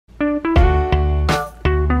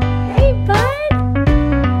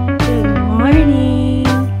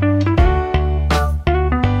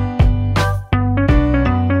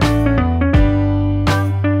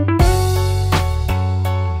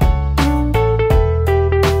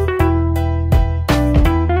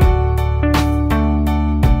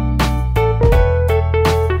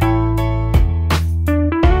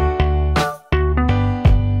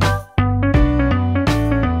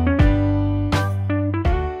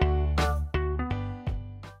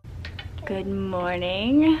Good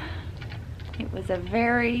morning. It was a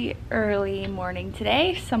very early morning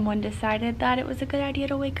today. Someone decided that it was a good idea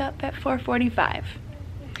to wake up at 4:45.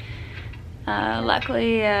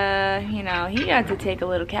 Luckily, you know, he got to take a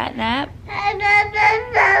little cat nap.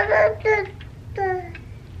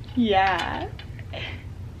 Yeah.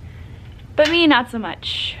 But me, not so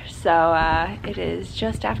much. So it is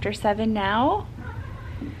just after 7 now.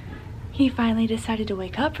 He finally decided to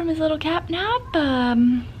wake up from his little cat nap.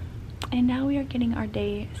 And now we are getting our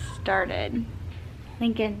day started.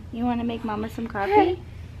 Lincoln, you want to make Mama some coffee?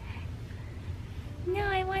 No,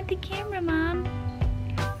 I want the camera, Mom.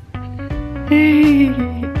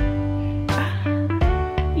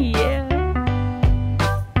 Yeah.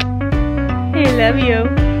 I love you.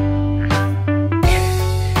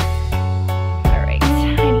 All right,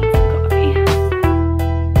 I need some coffee.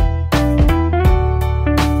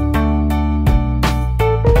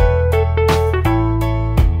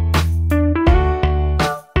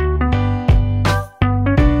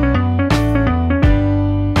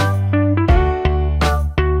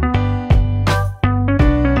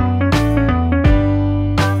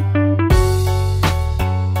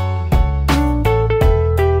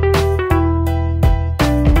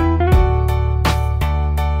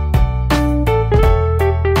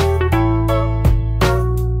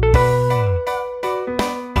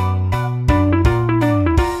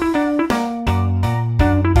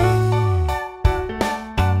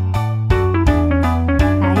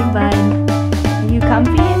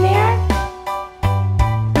 Comfy in there?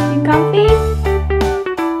 You comfy?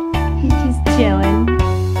 He's just chilling.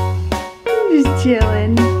 He's just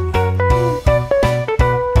chilling.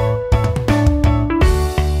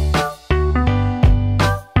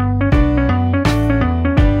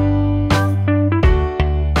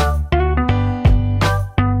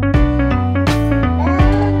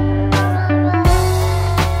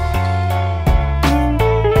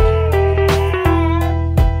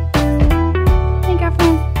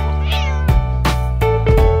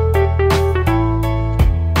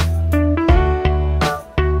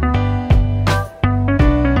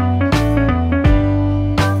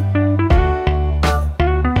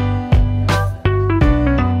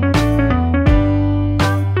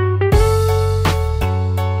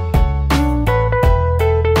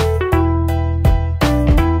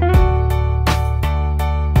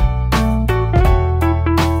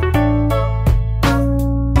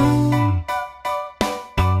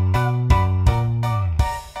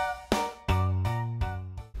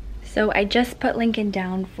 So I just put Lincoln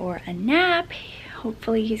down for a nap.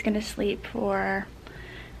 Hopefully he's gonna sleep for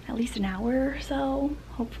at least an hour or so.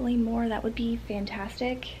 Hopefully more, that would be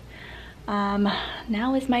fantastic.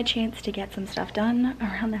 Now is my chance to get some stuff done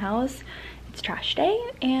around the house. It's trash day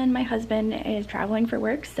and my husband is traveling for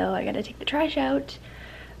work, so I gotta take the trash out.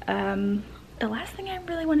 The last thing I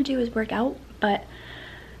really wanna do is work out, but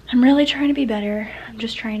I'm really trying to be better. I'm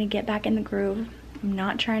just trying to get back in the groove. I'm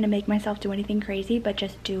not trying to make myself do anything crazy, but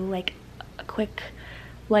just do like a quick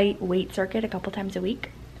light weight circuit a couple times a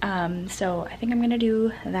week. So I think I'm gonna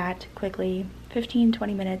do that quickly,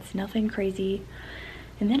 15-20 minutes, nothing crazy.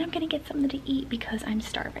 And then I'm gonna get something to eat because I'm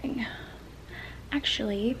starving.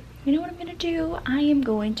 Actually, you know what I'm gonna do? I am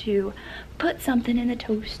going to put something in the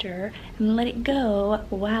toaster and let it go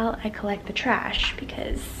while I collect the trash,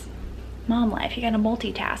 because mom life, you gotta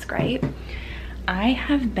multitask, right? I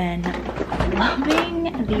have been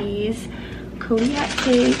loving these Kodiak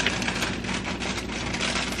cake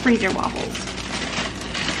freezer waffles.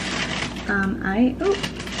 I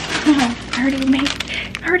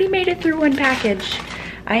already made it through one package.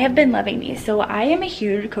 I have been loving these. So I am a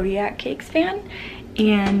huge Kodiak cakes fan,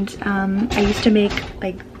 and I used to make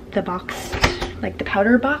like the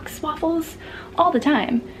powder box waffles all the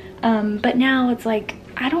time. But now it's like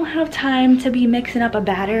I don't have time to be mixing up a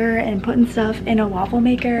batter and putting stuff in a waffle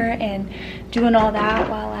maker and doing all that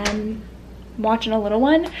while I'm watching a little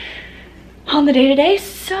one on the day-to-day.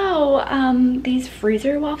 So these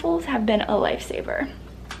freezer waffles have been a lifesaver.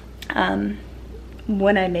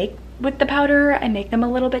 When I make with the powder, I make them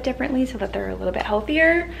a little bit differently so that they're a little bit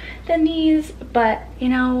healthier than these, but you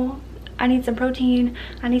know, I need some protein,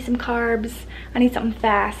 I need some carbs, I need something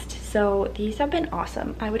fast. So these have been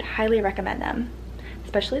awesome. I would highly recommend them,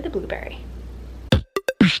 especially the blueberry.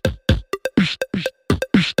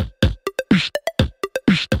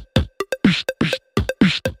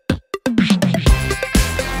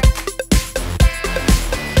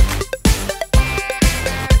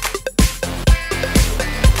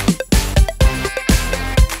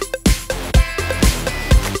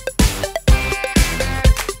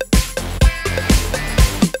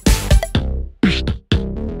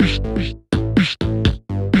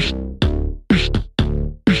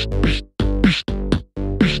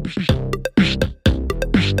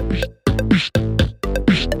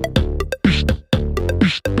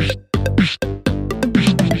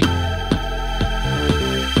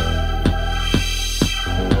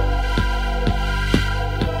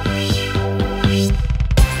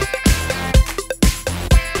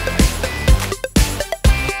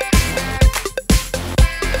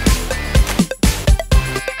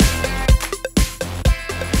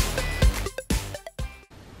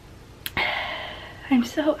 I'm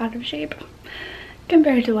so out of shape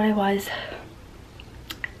compared to what I was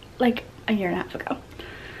like a year and a half ago.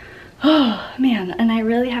 Oh man, and I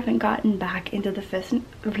really haven't gotten back into the fitness.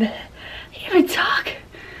 I can't even talk.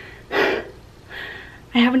 I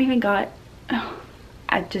haven't even got,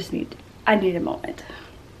 I need a moment.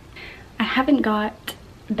 I haven't got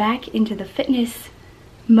back into the fitness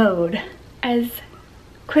mode as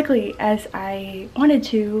quickly as I wanted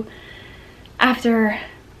to after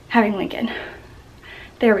having Lincoln.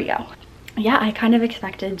 There we go. Yeah, I kind of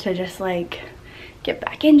expected to just like get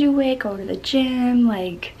back into it, go to the gym,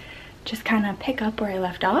 like just kind of pick up where I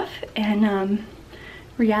left off, and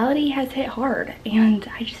reality has hit hard and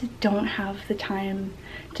I just don't have the time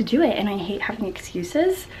to do it, and I hate having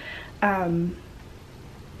excuses.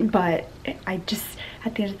 But I just,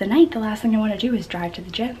 at the end of the night, the last thing I want to do is drive to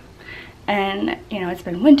the gym. And you know, it's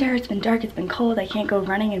been winter, it's been dark, it's been cold, I can't go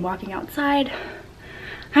running and walking outside.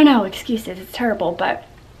 I know, excuses, it's terrible, but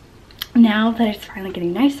now that it's finally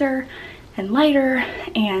getting nicer and lighter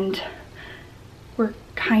and we're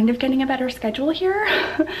kind of getting a better schedule here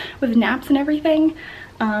with naps and everything,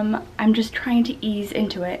 I'm just trying to ease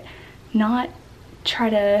into it, not try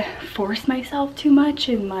to force myself too much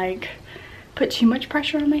and like put too much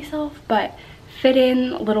pressure on myself, but fit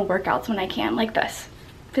in little workouts when I can, like this.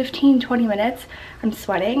 15-20 minutes, I'm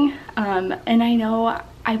sweating, and I know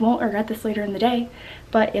I won't regret this later in the day,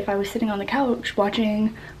 but if I was sitting on the couch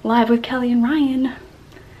watching Live with Kelly and Ryan,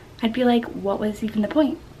 I'd be like, what was even the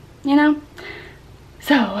point, you know?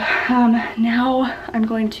 So now I'm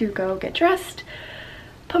going to go get dressed,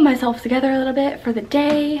 put myself together a little bit for the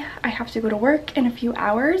day. I have to go to work in a few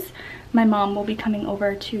hours. My mom will be coming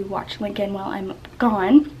over to watch Lincoln while I'm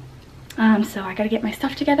gone, so I gotta get my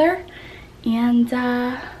stuff together and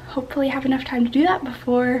hopefully have enough time to do that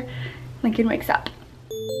before Lincoln wakes up.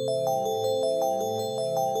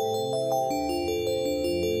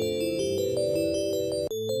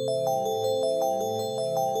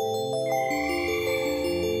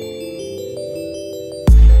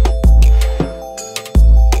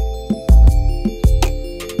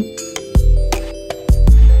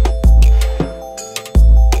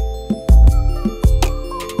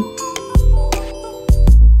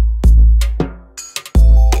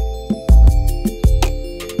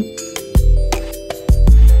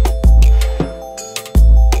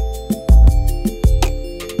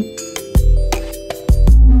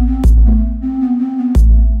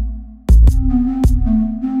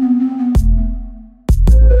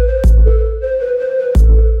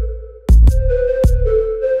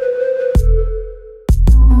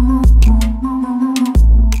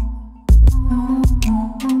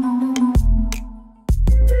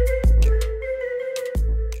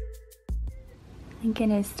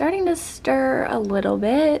 Lincoln is starting to stir a little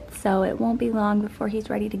bit, so it won't be long before he's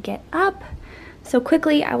ready to get up. So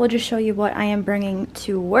quickly, I will just show you what I am bringing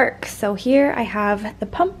to work. So here I have the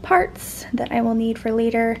pump parts that I will need for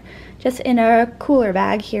later, just in a cooler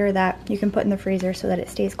bag here that you can put in the freezer so that it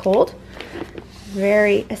stays cold.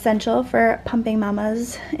 Very essential for pumping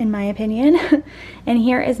mamas, in my opinion. And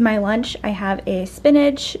here is my lunch. I have a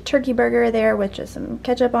spinach turkey burger there with just some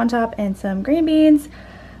ketchup on top and some green beans,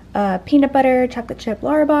 peanut butter, chocolate chip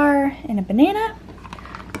Larabar, and a banana.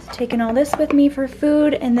 So taking all this with me for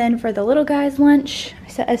food, and then for the little guy's lunch, I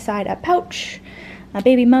set aside a pouch, a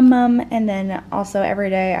baby mum, and then also every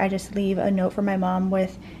day I just leave a note for my mom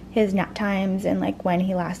with his nap times and like when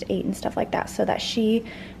he last ate and stuff like that, so that she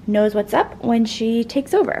knows what's up when she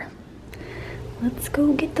takes over. Let's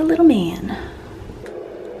go get the little man.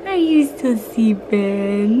 Are you still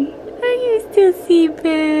sleeping? Are you still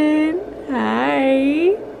sleeping?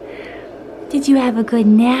 Hi. Did you have a good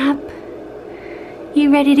nap?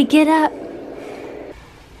 You ready to get up?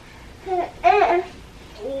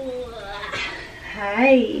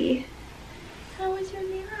 Hi. How was your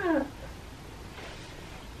nap?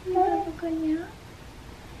 You have a good nap?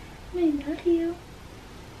 I love you.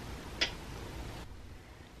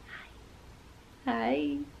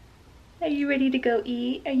 Hi. Are you ready to go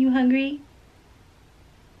eat? Are you hungry?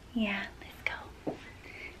 Yeah, let's go.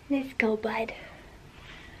 Let's go, bud.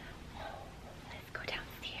 Let's go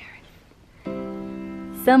downstairs.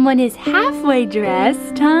 Someone is halfway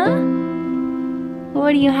dressed, huh?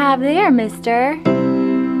 What do you have there, mister?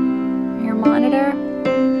 Your monitor?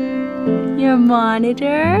 Your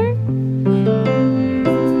monitor?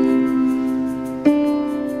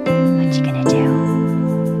 What you gonna do?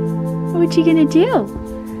 What you gonna do?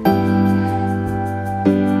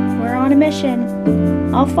 We're on a mission.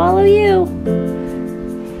 I'll follow you.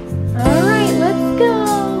 All right, let's go.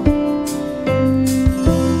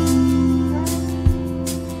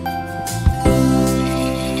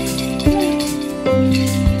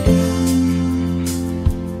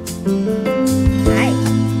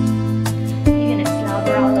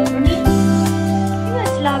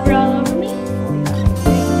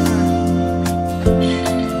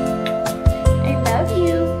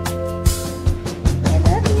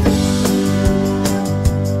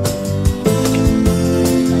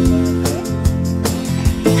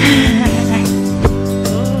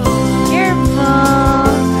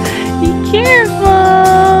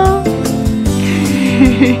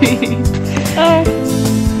 Oh.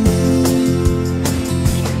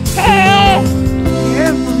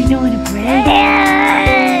 Careful, we don't want to break.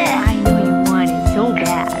 I know you want it so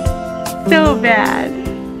bad. So bad.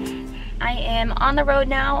 I am on the road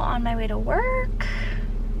now on my way to work.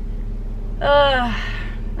 Ugh,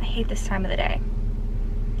 I hate this time of the day.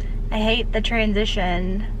 I hate the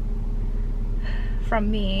transition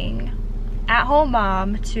from being at-home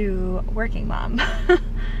mom to working mom.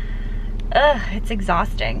 Ugh, it's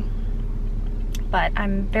exhausting. But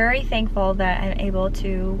I'm very thankful that I'm able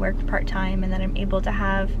to work part-time and that I'm able to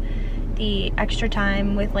have the extra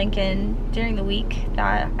time with Lincoln during the week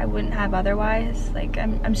that I wouldn't have otherwise. Like,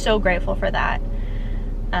 I'm so grateful for that.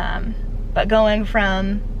 But going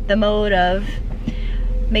from the mode of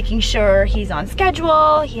making sure he's on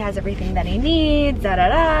schedule, he has everything that he needs,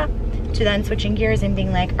 to then switching gears and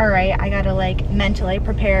being like, all right, I gotta like mentally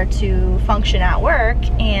prepare to function at work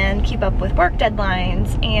and keep up with work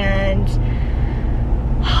deadlines and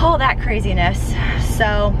all that craziness.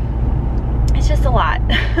 So it's just a lot.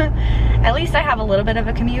 At least I have a little bit of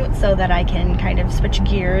a commute so that I can kind of switch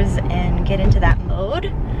gears and get into that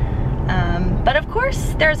mode. But of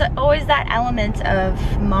course, there's always that element of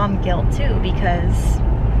mom guilt too, because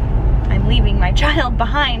I'm leaving my child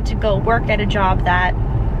behind to go work at a job that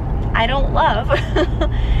I don't love.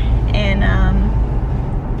 And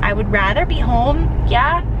I would rather be home,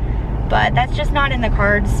 yeah, but that's just not in the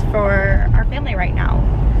cards for our family right now.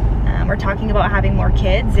 We're talking about having more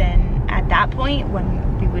kids, and at that point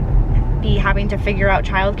when we would be having to figure out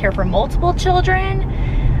childcare for multiple children,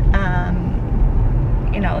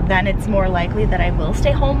 you know, then it's more likely that I will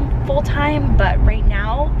stay home full-time. But right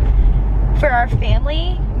now, for our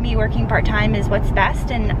family, me working part-time is what's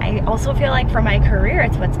best, and I also feel like for my career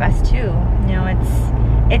it's what's best too. You know,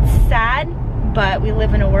 it's sad, but we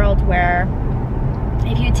live in a world where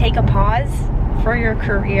if you take a pause for your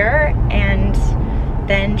career and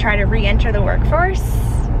then try to re-enter the workforce,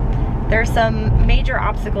 there's some major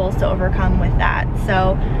obstacles to overcome with that.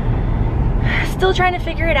 So still trying to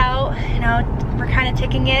figure it out. You know, we're kind of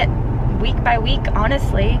taking it week by week,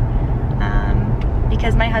 honestly,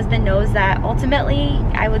 because my husband knows that ultimately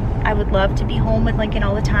I would love to be home with Lincoln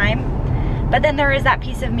all the time. But then there is that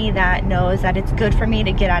piece of me that knows that it's good for me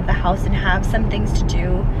to get out of the house and have some things to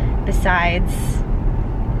do besides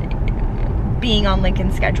being on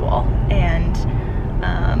Lincoln's schedule, and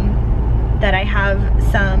that I have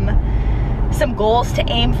some goals to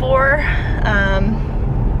aim for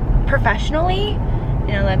professionally.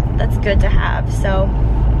 You know, that's good to have. So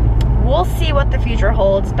we'll see what the future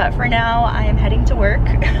holds, but for now I am heading to work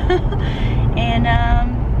and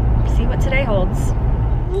see what today holds.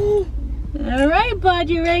 All right, bud,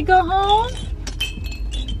 you ready to go home?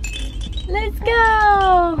 Let's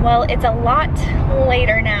go. Well, it's a lot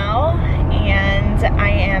later now, and I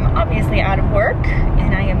am obviously out of work,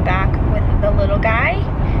 and I am back with the little guy.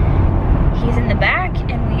 He's in the back,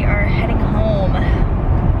 and we are heading home.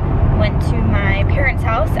 Went to my parents'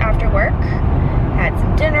 house after work, had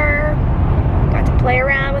some dinner, got to play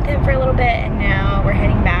around with him for a little bit, and now we're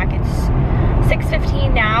heading back. It's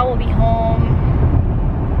 6:15 now. We'll be home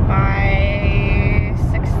by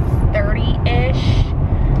 6:30-ish.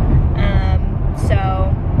 So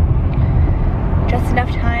just enough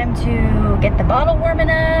time to get the bottle warming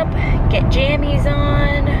up, get jammies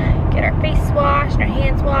on, get our face washed, our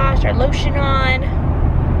hands washed, our lotion on.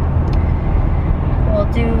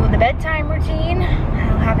 We'll do the bedtime routine.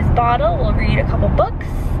 I'll have his bottle, we'll read a couple books,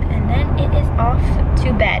 and then it is off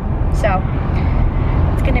to bed. So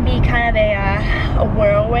it's gonna be kind of a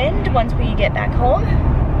whirlwind once we get back home.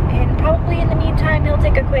 And probably in the meantime, he'll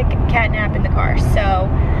take a quick cat nap in the car. So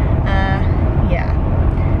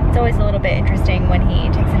yeah, it's always a little bit interesting when he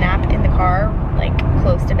takes a nap in the car, like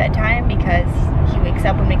close to bedtime, because he wakes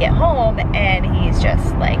up when we get home and he's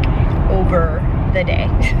just like over the day.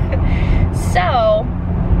 So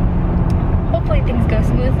hopefully things go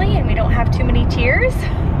smoothly and we don't have too many tears.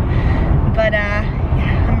 But yeah,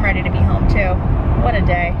 I'm ready to be home too. What a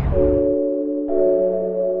day.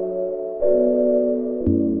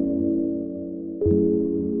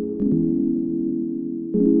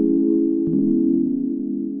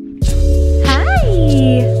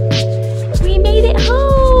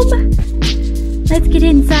 Let's get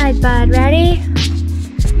inside, bud. Ready?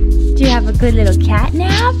 Do you have a good little cat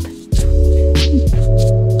nap?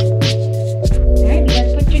 Alright, you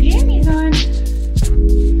gotta put your jammies on.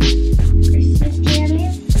 Christmas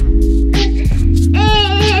jammies.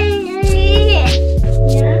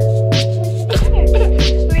 Yeah? What's the matter?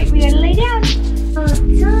 Alright, we gotta lay down. Oh,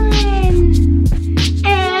 son.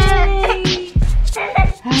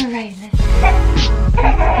 Alright, let's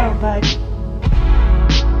go, bud.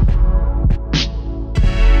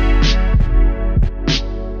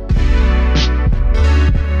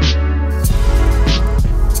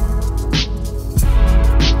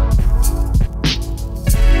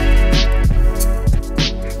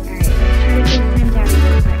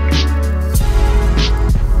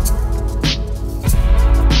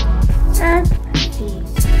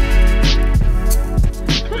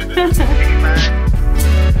 Oh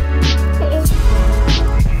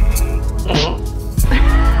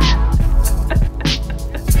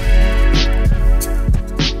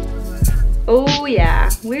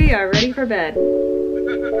yeah, we are ready for bed.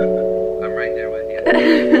 I'm right there with you.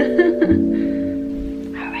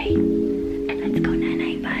 Alright, and let's go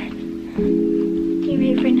night-night, bud. You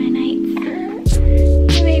ready for night-nights?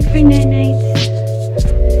 You ready for night-nights?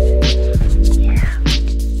 Yeah.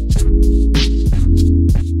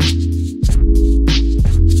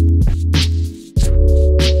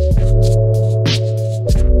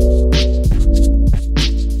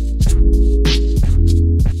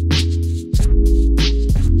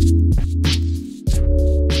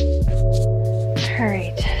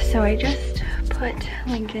 Alright, so I just put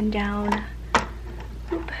Lincoln down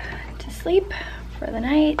to sleep for the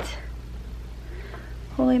night.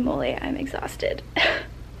 Holy moly, I'm exhausted.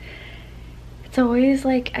 It's always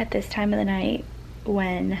like at this time of the night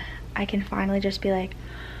when I can finally just be like,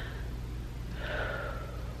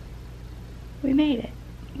 we made it.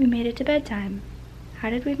 We made it to bedtime.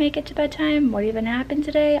 How did we make it to bedtime? What even happened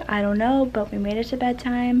today? I don't know, but we made it to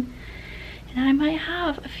bedtime. And I might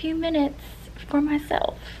have a few minutes for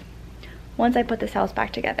myself once I put this house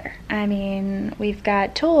back together. I mean, we've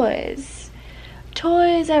got toys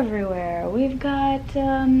everywhere. We've got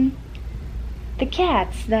the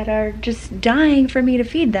cats that are just dying for me to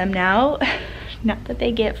feed them now. Not that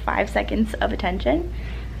they get 5 seconds of attention.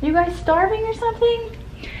 Are you guys starving or something?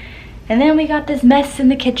 And then we got this mess in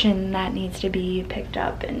the kitchen that needs to be picked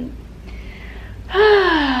up, and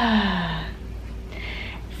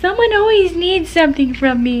someone always needs something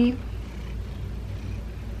from me.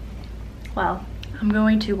 Well, I'm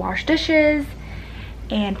going to wash dishes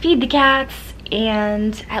and feed the cats,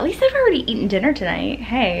 and at least I've already eaten dinner tonight.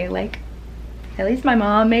 Hey, like, at least my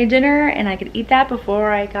mom made dinner and I could eat that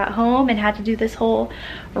before I got home and had to do this whole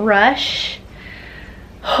rush.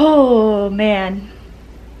 Oh man.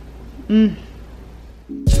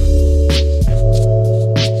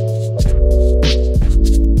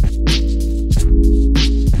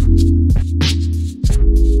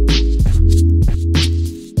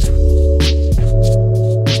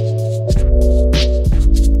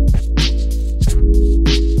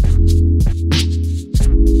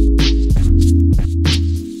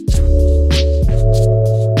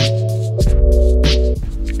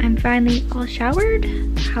 Finally all showered.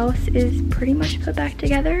 The house is pretty much put back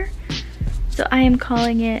together, so I am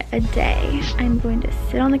calling it a day. I'm going to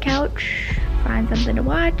sit on the couch, find something to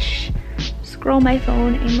watch, scroll my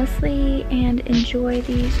phone aimlessly, and enjoy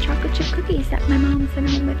these chocolate chip cookies that my mom sent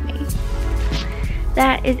home with me.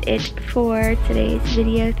 That is it for today's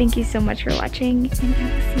video. Thank you so much for watching, and I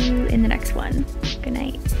will see you in the next one. Good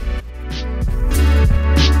night.